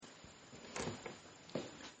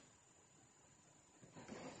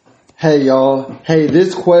Hey y'all. Hey,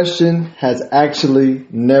 this question has actually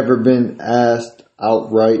never been asked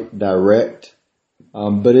outright direct,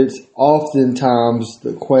 but it's oftentimes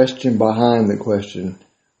the question behind the question.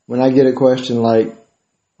 When I get a question like,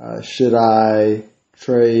 should I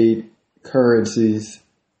trade currencies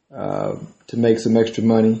to make some extra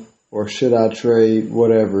money, or should I trade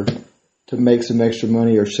whatever to make some extra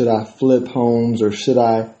money, or should I flip homes, or should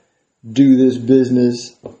I do this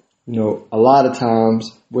business? A lot of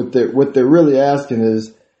times what they're really asking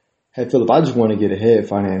is, hey, Philip, I just want to get ahead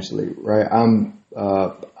financially, right?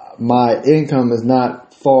 My income is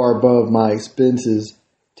not far above my expenses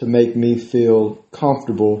to make me feel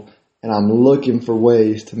comfortable, and I'm looking for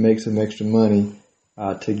ways to make some extra money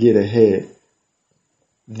to get ahead.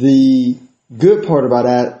 The good part about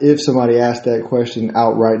that, if somebody asks that question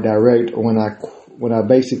outright direct, or when I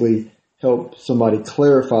basically help somebody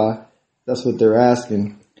clarify that's what they're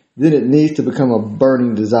asking, then it needs to become a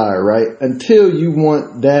burning desire, right? Until you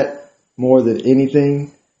want that more than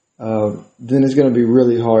anything, then it's going to be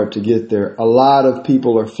really hard to get there. A lot of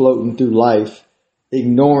people are floating through life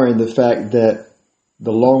ignoring the fact that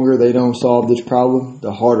the longer they don't solve this problem,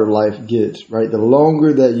 the harder life gets, right? The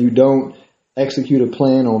longer that you don't execute a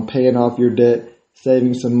plan on paying off your debt,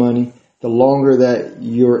 saving some money, the longer that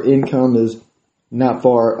your income is not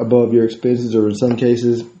far above your expenses, or in some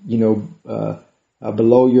cases,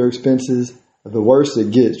 below your expenses, the worse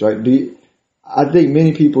it gets, right? I think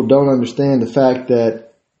many people don't understand the fact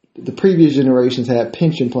that the previous generations had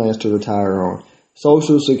pension plans to retire on.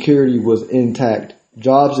 Social Security was intact.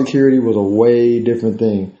 Job security was a way different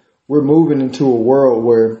thing. We're moving into a world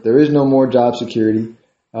where there is no more job security.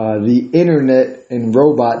 The internet and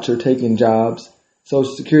robots are taking jobs.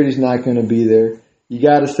 Social Security is not going to be there. You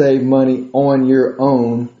got to save money on your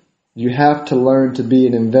own. You have to learn to be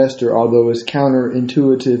an investor, although it's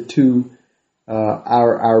counterintuitive to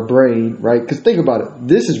our brain, right? Because think about it.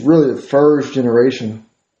 This is really the first generation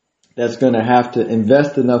that's going to have to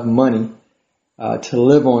invest enough money to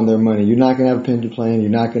live on their money. You're not going to have a pension plan. You're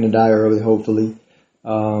not going to die early, hopefully.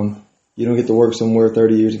 You don't get to work somewhere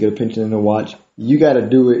 30 years to get a pension and a watch. You got to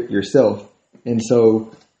do it yourself. And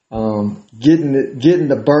so getting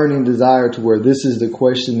the burning desire to where this is the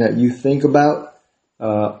question that you think about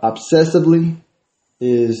obsessively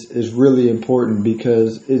is really important,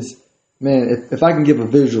 because if I can give a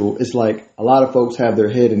visual, it's like a lot of folks have their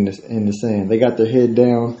head in the sand. They got their head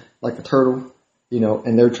down like a turtle,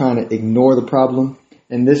 and they're trying to ignore the problem.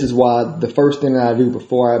 And this is why the first thing that I do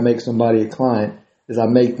before I make somebody a client is I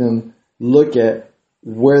make them look at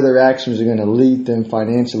where their actions are going to lead them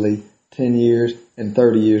financially 10 years and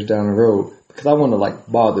 30 years down the road, because I want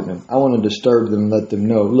to bother them. I want to disturb them and let them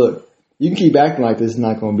know, look, you can keep acting like this is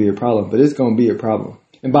not going to be a problem, but it's going to be a problem.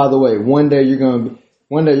 And by the way, one day you're going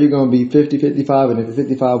to be 50, 55, and if you're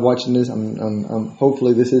 55 watching this, I'm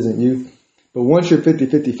hopefully this isn't you. But once you're 50,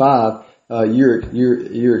 55,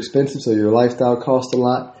 you're expensive, so your lifestyle costs a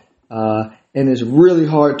lot, and it's really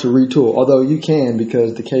hard to retool. Although you can,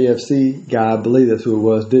 because the KFC guy, I believe that's who it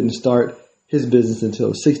was, didn't start his business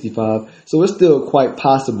until 65, so it's still quite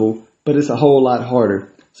possible, but it's a whole lot harder.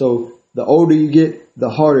 So the older you get, the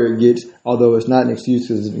harder it gets, although it's not an excuse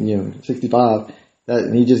because, 65,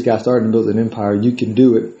 and he just got started and built an empire. You can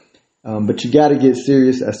do it. But you got to get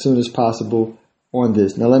serious as soon as possible on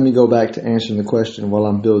this. Now, let me go back to answering the question while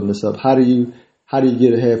I'm building this up. How do you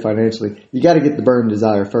get ahead financially? You got to get the burning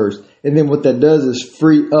desire first. And then what that does is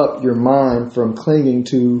free up your mind from clinging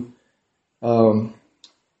to a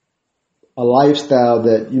lifestyle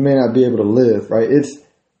that you may not be able to live, right?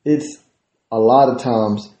 It's a lot of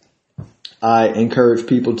times I encourage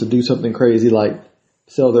people to do something crazy like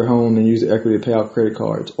sell their home and use the equity to pay off credit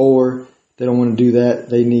cards. Or they don't want to do that.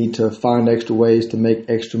 They need to find extra ways to make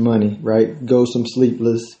extra money, right? Go some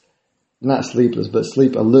not sleepless, but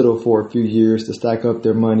sleep a little for a few years to stack up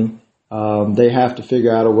their money. They have to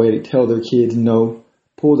figure out a way to tell their kids no,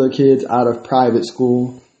 pull their kids out of private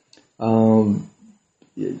school, do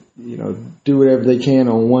whatever they can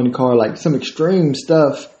on one car, like some extreme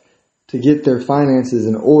stuff to get their finances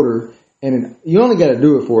in order. And you only got to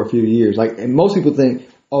do it for a few years. And most people think,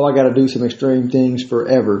 oh, I got to do some extreme things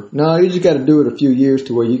forever. No, you just got to do it a few years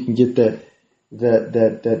to where you can get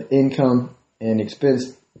that income and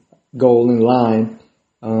expense goal in line.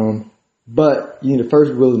 But you need to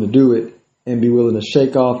first be willing to do it and be willing to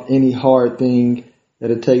shake off any hard thing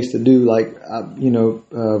that it takes to do.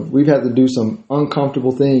 We've had to do some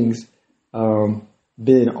uncomfortable things.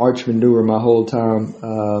 Been an entrepreneur my whole time.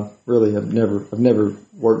 Really, I've never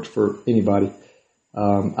worked for anybody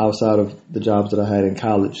outside of the jobs that I had in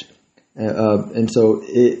college, and so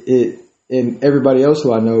and everybody else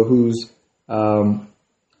who I know who's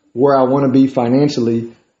where I want to be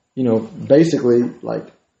financially, basically like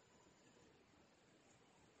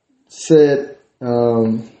said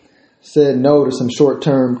no to some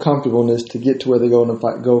short-term comfortableness to get to where they're going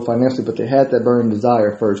to go financially, but they had that burning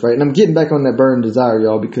desire first, right? And I'm getting back on that burning desire,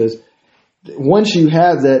 y'all, because once you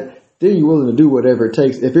have that, then you're willing to do whatever it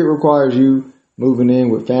takes. If it requires you moving in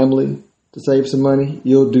with family to save some money,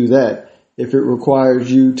 you'll do that. If it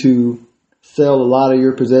requires you to sell a lot of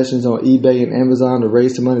your possessions on eBay and Amazon to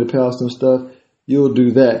raise some money to pay off some stuff, you'll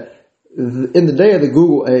do that. In the day of the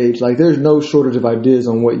Google age, like there's no shortage of ideas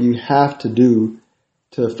on what you have to do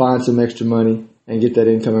to find some extra money and get that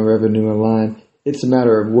income and revenue in line. It's a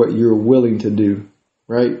matter of what you're willing to do,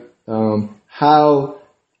 right? How,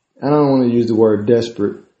 I don't want to use the word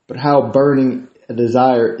desperate, but how burning a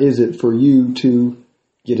desire is it for you to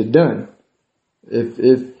get it done?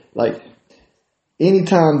 If like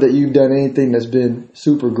anytime that you've done anything that's been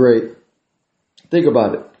super great, think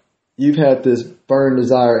about it. You've had this burn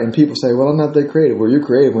desire and people say, well, I'm not that creative. Well, you're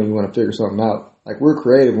creative when you want to figure something out. Like we're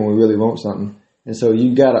creative when we really want something. And so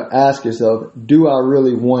you got to ask yourself, do I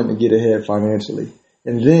really want to get ahead financially?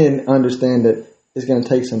 And then understand that it's going to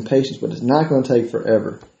take some patience, but it's not going to take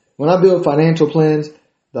forever. When I build financial plans,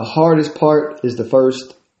 the hardest part is the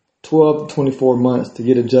first 12 to 24 months to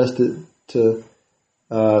get adjusted to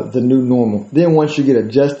the new normal. Then once you get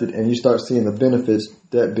adjusted and you start seeing the benefits,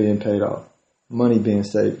 debt being paid off, money being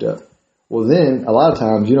saved up, well then a lot of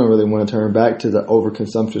times you don't really want to turn back to the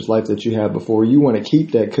overconsumptuous life that you had before. You want to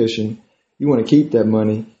keep that cushion. You want to keep that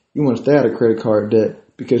money. You want to stay out of credit card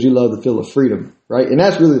debt because you love the feel of freedom, right? And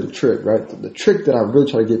that's really the trick, right? The trick that I really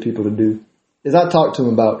try to get people to do is I talk to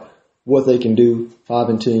them about what they can do 5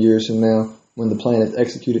 and 10 years from now when the plan is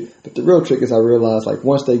executed. But the real trick is I realize, like,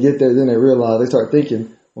 once they get there, then they realize, they start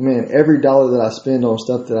thinking, well, man, every dollar that I spend on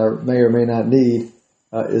stuff that I may or may not need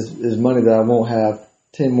is money that I won't have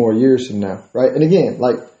 10 more years from now, right? And again,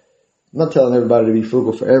 like, I'm not telling everybody to be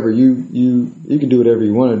frugal forever. You can do whatever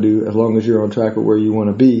you want to do as long as you're on track with where you want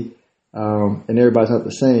to be. And everybody's not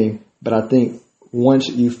the same. But I think once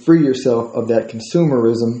you free yourself of that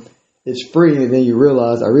consumerism, it's free, and then you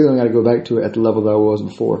realize I really don't got to go back to it at the level that I was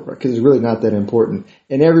before, right? Because it's really not that important.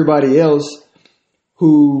 And everybody else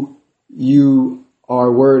who you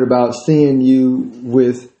are worried about seeing you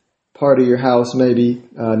with part of your house maybe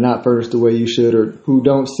not furnished the way you should, or who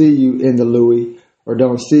don't see you in the Louis, or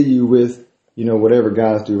don't see you with, whatever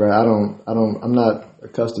guys do, right? I'm not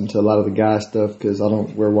accustomed to a lot of the guy stuff because I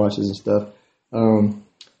don't wear watches and stuff.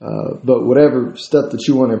 But whatever stuff that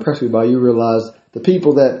you want to impress me by, you realize the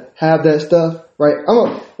people that have that stuff, right?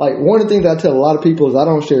 One of the things that I tell a lot of people is I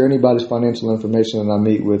don't share anybody's financial information that I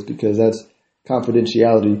meet with because that's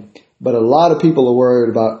confidentiality. But a lot of people are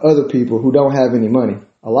worried about other people who don't have any money.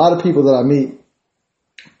 A lot of people that I meet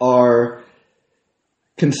are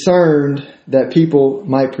concerned that people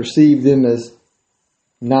might perceive them as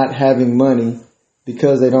not having money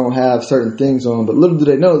because they don't have certain things on. But little do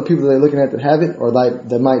they know the people that they're looking at that have it or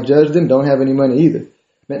that might judge them don't have any money either.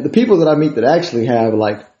 Man, the people that I meet that actually have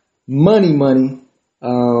like money,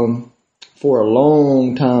 for a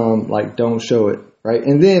long time, like don't show it, right?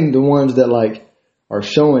 And then the ones that like are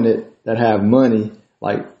showing it that have money,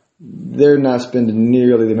 like they're not spending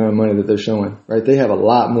nearly the amount of money that they're showing, right? They have a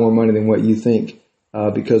lot more money than what you think,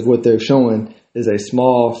 because what they're showing is a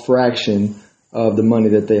small fraction of the money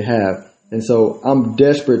that they have. And so I'm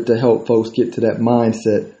desperate to help folks get to that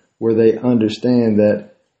mindset where they understand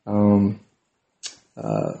that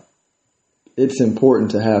it's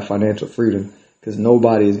important to have financial freedom because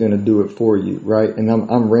nobody is going to do it for you, right? And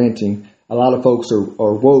I'm ranting. A lot of folks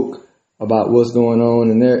are woke about what's going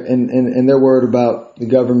on, and they're worried about the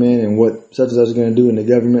government and what such and such is going to do in the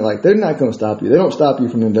government. Like, they're not going to stop you. They don't stop you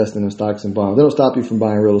from investing in stocks and bonds. They don't stop you from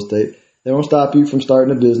buying real estate. They don't stop you from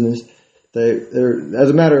starting a business. They're as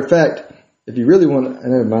a matter of fact, if you really want to,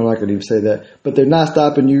 I'm not going to even say that, but they're not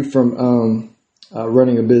stopping you from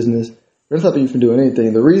running a business. They're not stopping you from doing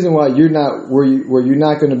anything. The reason why you're not where you're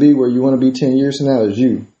not going to be where you want to be 10 years from now is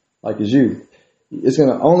you. It's you. It's going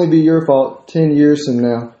to only be your fault 10 years from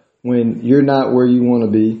now when you're not where you want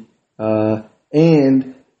to be,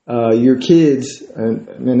 and your kids.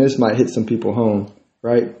 And man, this might hit some people home,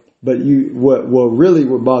 right? But what really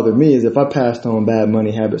would bother me is if I passed on bad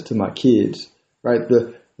money habits to my kids, right?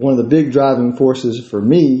 One of the big driving forces for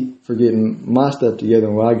me for getting my stuff together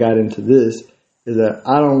and why I got into this is that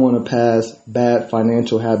I don't want to pass bad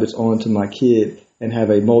financial habits on to my kid and have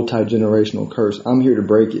a multi-generational curse. I'm here to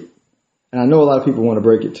break it. And I know a lot of people want to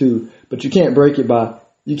break it too, but you can't break it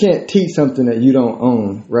you can't teach something that you don't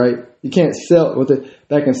own, right? You can't sell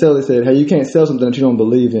back in sales they said, hey, you can't sell something that you don't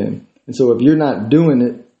believe in. And so if you're not doing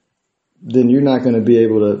it, then you're not going to be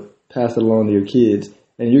able to pass it along to your kids,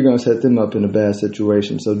 and you're going to set them up in a bad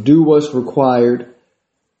situation. So do what's required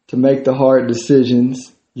to make the hard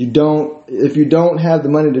decisions. If you don't have the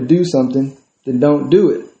money to do something, then don't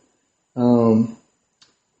do it. All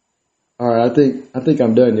right, I think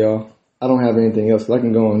I'm done, y'all. I don't have anything else. I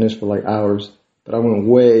can go on this for like hours, but I went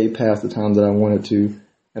way past the time that I wanted to,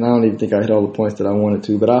 and I don't even think I hit all the points that I wanted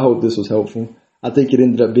to, but I hope this was helpful. I think it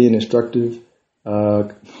ended up being instructive,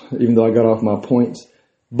 even though I got off my points.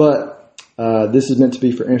 But this is meant to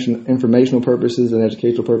be for informational purposes and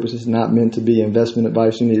educational purposes, not meant to be investment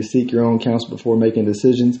advice. You need to seek your own counsel before making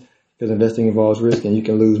decisions, because investing involves risk and you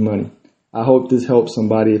can lose money. I hope this helps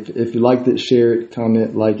somebody. If you liked it, share it,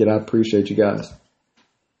 comment, like it. I appreciate you guys.